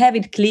 when we have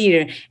it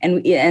clear,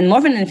 and more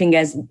than anything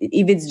else,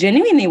 if it's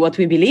genuinely what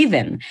we believe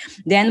in,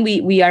 then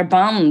we are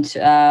bound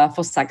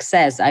for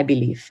success, I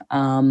believe.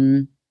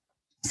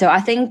 So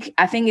I think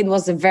it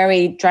was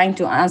trying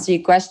to answer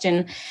your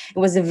question, it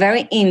was a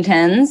very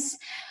intense,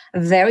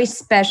 very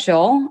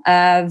special,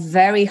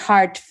 very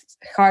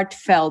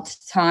heartfelt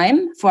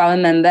time for our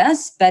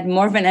members. But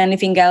more than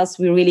anything else,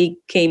 we really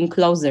came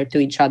closer to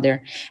each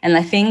other. And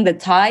I think the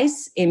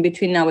ties in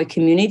between our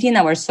community and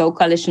our Soul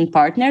Coalition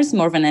partners,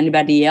 more than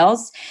anybody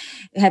else,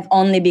 have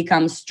only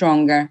become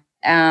stronger.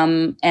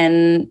 And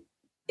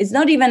it's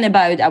not even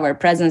about our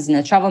presence in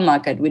the travel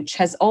market, which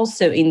has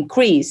also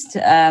increased.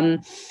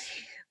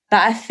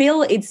 But I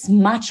feel it's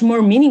much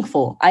more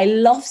meaningful. I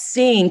love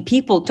seeing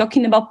people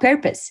talking about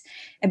purpose,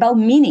 about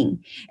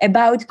meaning,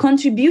 about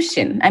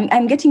contribution.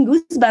 I'm getting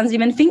goosebumps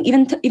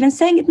even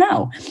saying it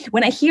now.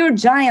 When I hear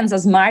giants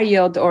as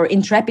Marriott or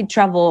Intrepid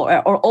Travel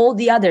or all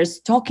the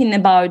others talking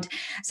about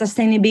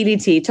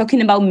sustainability,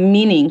 talking about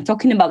meaning,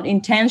 talking about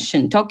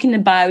intention, talking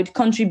about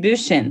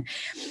contribution,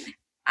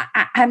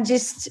 I'm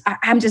just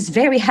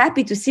very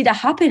happy to see that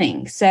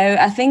happening. So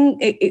I think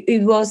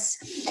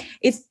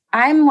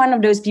I'm one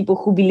of those people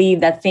who believe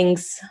that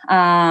things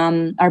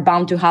are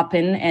bound to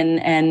happen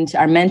and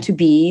are meant to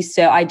be.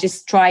 So I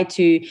just try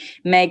to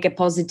make a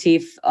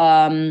positive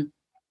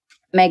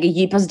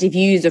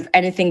use of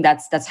anything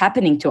that's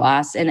happening to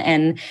us.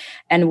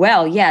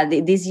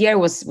 This year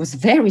was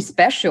very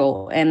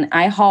special, and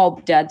I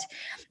hope that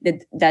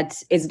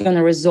it's going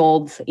to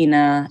result in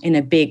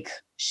a big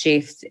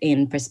shift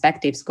in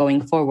perspectives going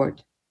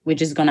forward,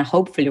 which is going to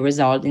hopefully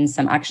result in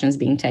some actions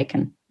being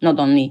taken. Not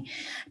only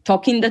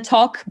talking the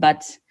talk,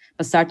 but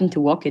starting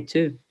to walk it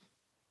too.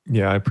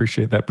 Yeah, I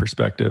appreciate that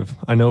perspective.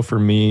 I know for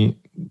me,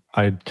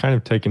 I'd kind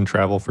of taken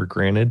travel for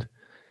granted.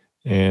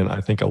 And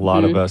I think a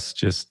lot of us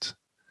just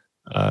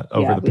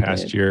over the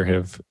past year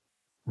have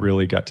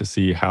really got to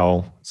see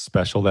how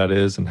special that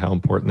is and how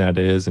important that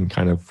is, and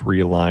kind of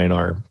realign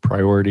our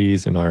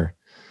priorities and our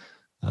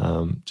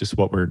just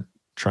what we're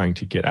trying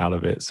to get out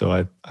of it. So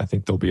I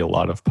think there'll be a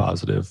lot of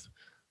positive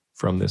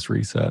from this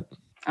reset.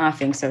 I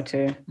think so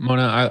too.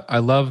 Mona, I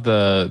love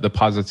the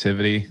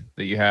positivity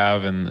that you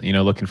have, and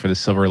looking for the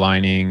silver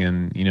lining,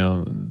 and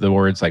the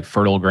words like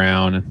fertile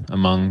ground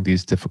among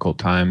these difficult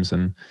times.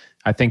 And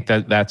I think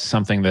that that's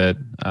something that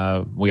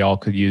we all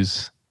could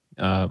use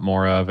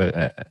more of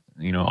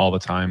all the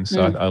time.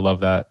 So I love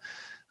that.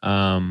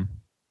 Thank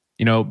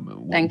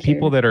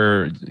people you. that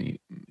are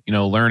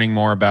learning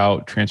more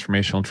about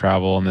transformational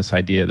travel and this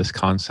idea, this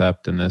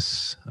concept, and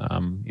this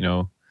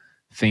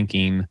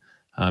thinking.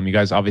 You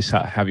guys obviously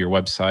have your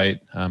website.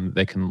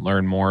 They can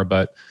learn more,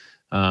 but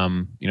at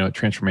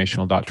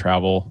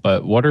transformational.travel.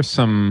 But what are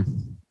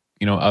some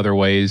other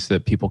ways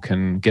that people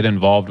can get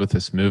involved with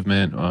this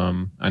movement?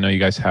 I know you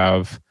guys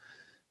have.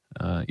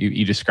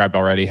 You described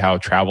already how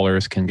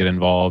travelers can get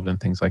involved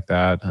and things like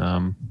that.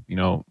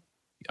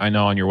 I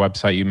know on your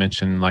website you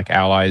mentioned like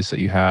allies that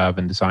you have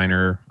and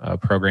designer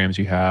programs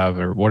you have,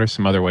 or what are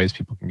some other ways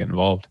people can get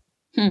involved?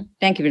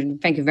 Thank you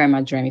very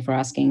much, Jeremy, for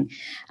asking.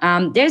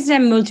 There's a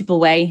multiple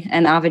way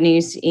and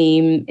avenues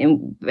in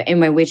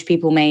which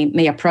people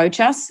may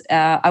approach us.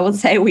 I would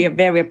say we are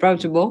very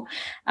approachable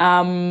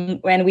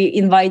when we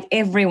invite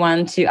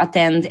everyone to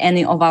attend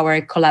any of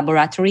our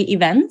collaboratory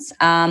events.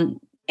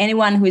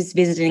 Anyone who is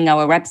visiting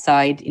our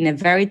website, in a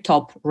very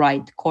top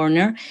right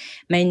corner,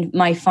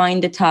 might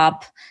find the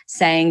tab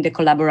saying the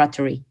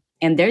collaboratory.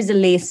 And there's a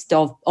list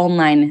of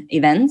online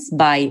events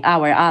by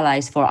our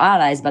allies, for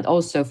allies, but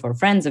also for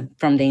friends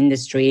from the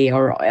industry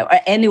or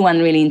anyone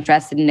really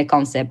interested in the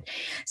concept.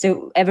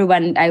 So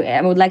everyone,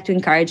 I would like to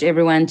encourage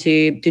everyone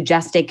to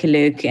just take a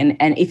look. And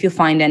if you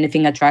find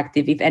anything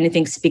attractive, if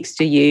anything speaks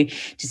to you,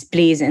 just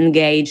please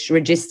engage,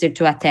 register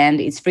to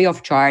attend. It's free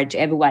of charge.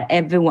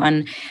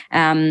 Everyone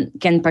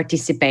can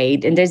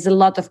participate. And there's a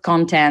lot of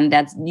content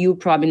that you're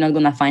probably not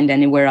going to find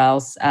anywhere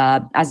else,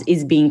 as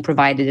is being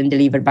provided and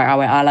delivered by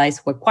our allies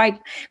who are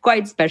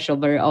quite special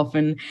very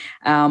often.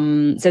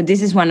 So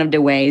this is one of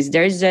the ways.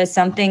 There's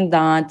something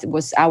that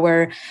was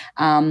our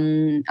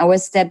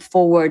step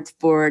forward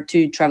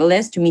to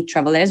meet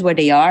travelers where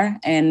they are.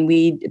 And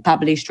we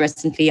published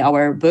recently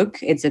our book.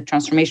 It's a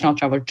transformational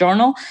travel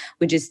journal,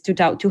 which is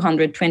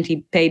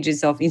 220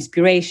 pages of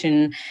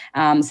inspiration,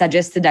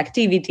 suggested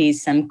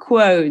activities, some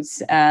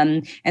quotes,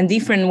 and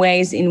different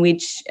ways in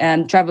which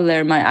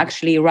traveler might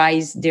actually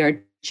rise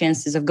their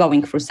chances of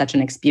going through such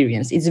an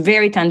experience. It's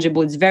very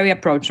tangible, it's very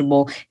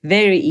approachable,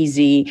 very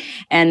easy,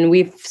 and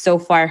we've so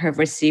far have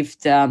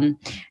received the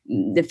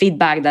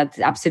feedback that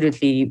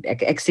absolutely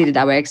exceeded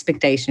our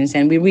expectations,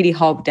 and we really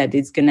hope that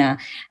it's gonna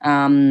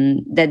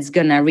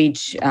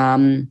reach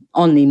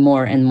only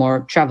more and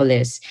more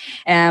travelers.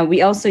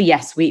 We also,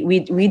 yes,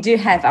 we do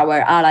have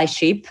our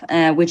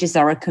allyship, which is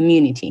our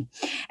community,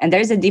 and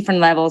there's a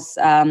different levels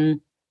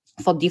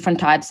for different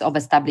types of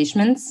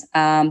establishments,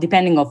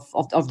 depending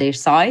of their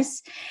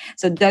size.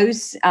 So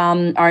those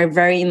are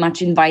very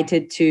much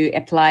invited to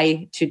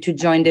apply to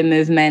join the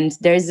movement.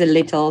 There's a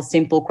little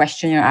simple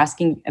questionnaire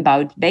asking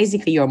about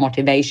basically your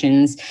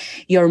motivations,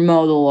 your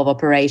model of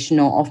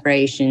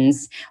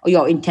operations, or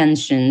your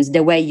intentions,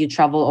 the way you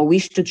travel or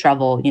wish to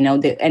travel,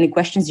 any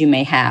questions you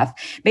may have.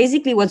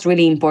 Basically, what's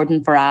really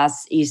important for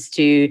us is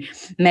to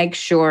make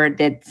sure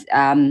that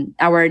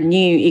our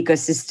new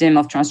ecosystem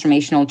of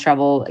transformational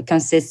travel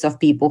consists of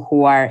people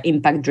who are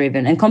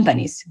impact-driven and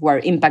companies who are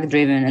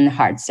impact-driven and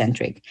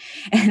heart-centric.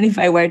 And if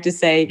I were to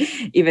say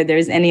if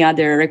there's any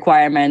other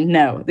requirement,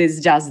 no, it's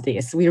just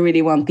this. We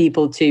really want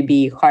people to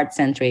be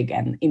heart-centric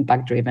and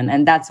impact-driven.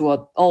 And that's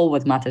what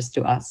matters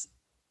to us.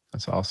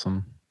 That's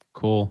awesome.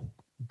 Cool.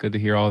 Good to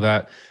hear all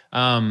that.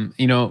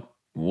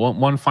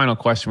 One final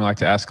question we like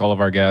to ask all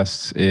of our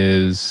guests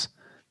is,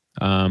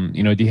 do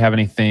you have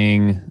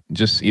anything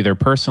just either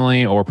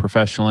personally or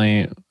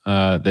professionally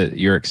that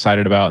you're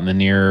excited about in the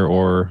near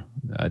or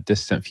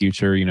distant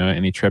future?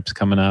 Any trips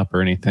coming up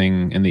or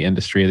anything in the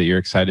industry that you're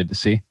excited to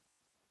see?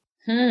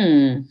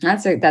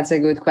 That's a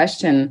good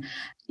question.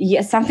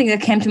 Yes, something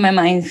that came to my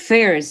mind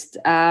first.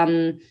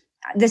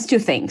 There's two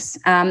things.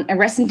 I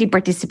recently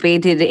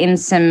participated in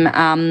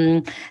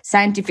some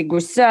scientific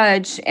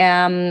research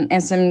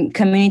and some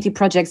community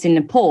projects in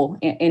Nepal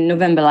in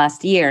November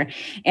last year.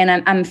 And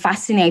I'm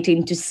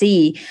fascinated to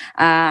see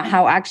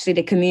how actually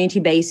the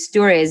community-based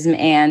tourism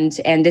and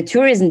the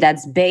tourism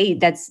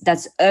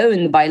that's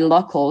owned by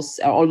locals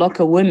or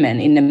local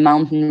women in the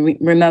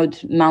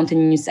remote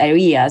mountainous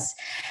areas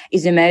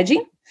is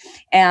emerging.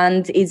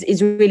 And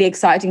it's really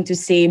exciting to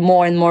see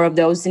more and more of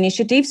those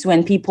initiatives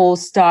when people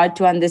start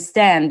to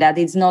understand that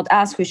it's not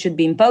us who should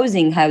be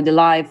imposing how the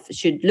life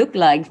should look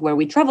like where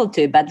we travel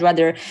to, but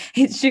rather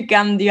it should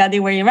come the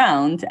other way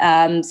around.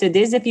 So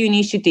there's a few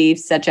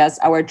initiatives such as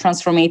our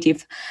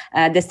transformative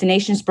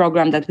destinations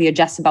program that we are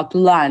just about to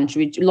launch,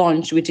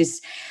 which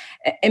is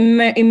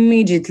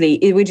enormously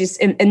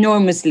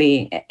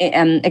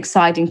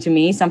exciting to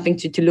me, something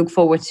to look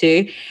forward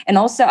to. And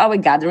also our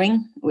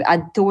gathering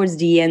towards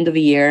the end of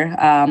the year,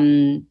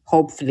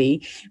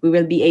 hopefully, we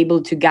will be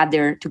able to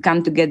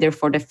come together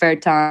for the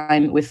third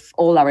time with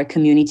all our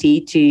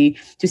community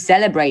to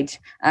celebrate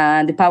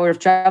the power of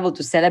travel,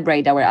 to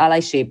celebrate our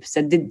allyship.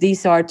 So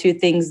these are two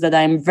things that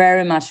I'm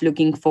very much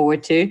looking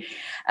forward to.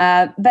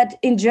 But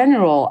in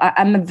general,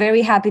 I'm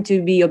very happy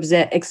to be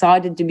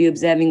excited to be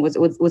observing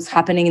what's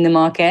happening in the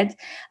market.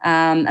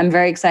 I'm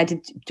very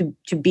excited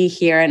to be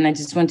here, and I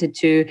just wanted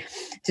to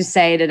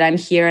say that I'm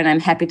here and I'm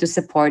happy to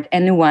support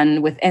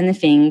anyone with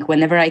anything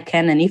whenever I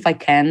can and if I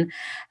can.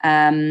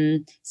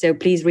 So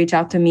please reach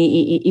out to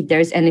me if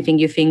there's anything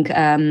you think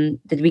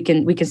that we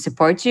can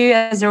support you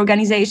as an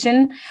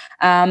organization.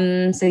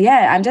 So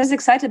yeah, I'm just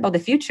excited about the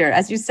future.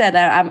 As you said,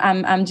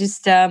 I'm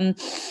just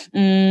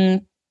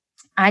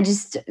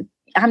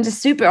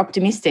super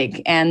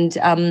optimistic and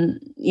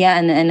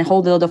and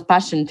hold a lot of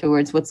passion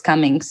towards what's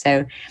coming.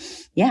 So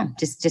yeah,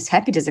 just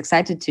happy, just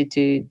excited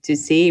to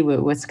see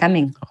what's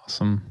coming.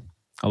 Awesome.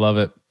 I love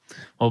it.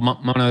 Well,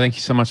 Mona, thank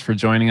you so much for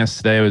joining us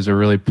today. It was a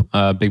really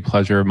big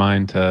pleasure of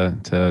mine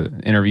to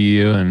interview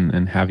you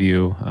and have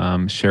you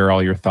share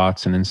all your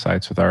thoughts and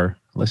insights with our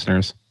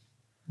listeners.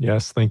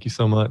 Yes, thank you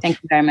so much.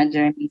 Thank you very much,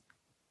 Jeremy.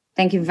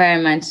 Thank you very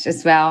much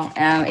as well.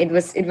 It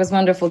was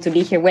wonderful to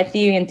be here with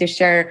you and to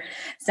share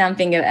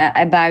something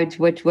about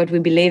what we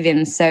believe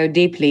in so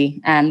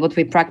deeply and what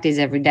we practice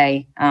every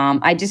day.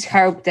 I just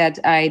hope that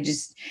I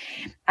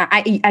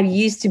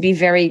used to be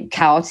very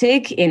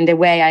chaotic in the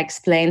way I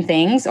explain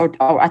things or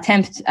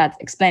attempt at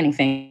explaining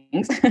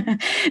things.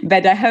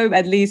 But I hope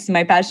at least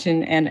my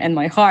passion and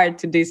my heart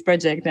to this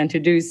project and to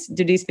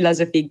this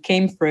philosophy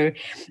came through.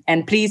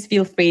 And please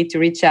feel free to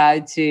reach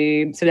out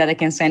so that I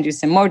can send you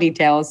some more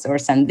details or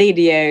some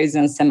videos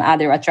and some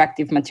other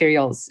attractive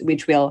materials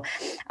which will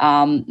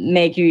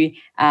make you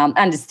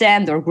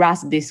understand or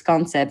grasp these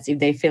concepts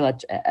if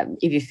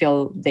you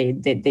feel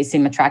they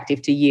seem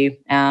attractive to you.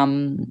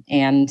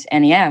 And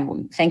yeah,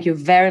 thank you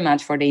very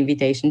much for the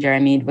invitation,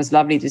 Jeremy. It was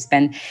lovely to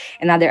spend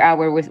another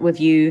hour with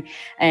you,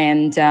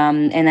 and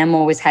I'm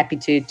always happy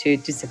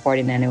to support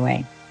in any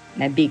way.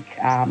 A big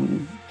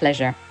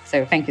pleasure.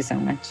 So thank you so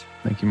much.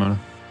 Thank you, Mona.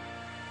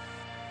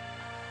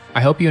 I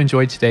hope you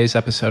enjoyed today's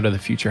episode of the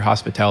Future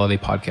Hospitality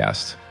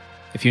Podcast.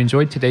 If you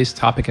enjoyed today's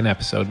topic and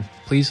episode,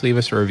 please leave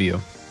us a review.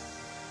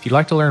 If you'd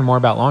like to learn more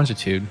about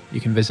Longitude,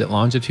 you can visit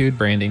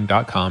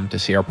longitudebranding.com to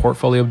see our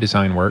portfolio of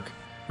design work,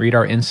 read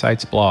our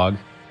Insights blog,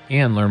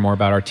 and learn more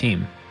about our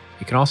team.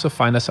 You can also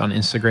find us on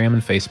Instagram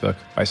and Facebook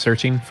by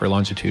searching for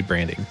Longitude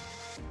Branding.